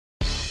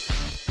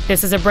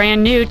This is a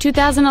brand new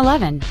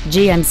 2011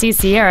 GMC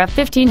Sierra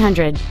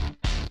 1500.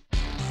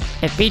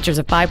 It features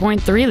a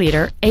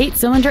 5.3-liter,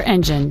 8-cylinder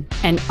engine,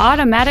 an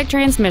automatic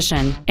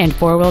transmission, and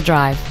 4-wheel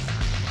drive.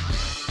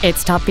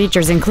 Its top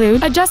features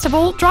include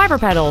adjustable driver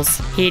pedals,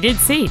 heated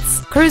seats,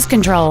 cruise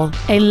control,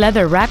 a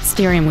leather-wrapped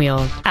steering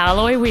wheel,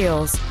 alloy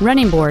wheels,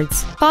 running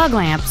boards, fog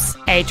lamps,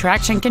 a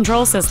traction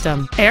control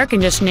system, air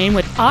conditioning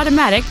with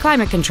automatic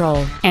climate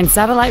control, and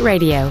satellite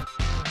radio.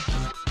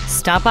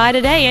 Stop by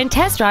today and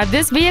test drive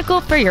this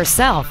vehicle for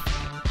yourself.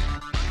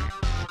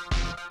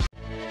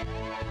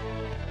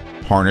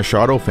 Harnish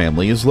Auto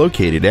Family is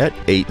located at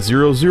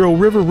 800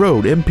 River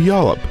Road in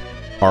Puyallup.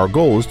 Our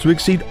goal is to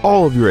exceed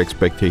all of your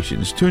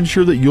expectations to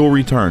ensure that you'll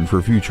return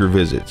for future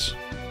visits.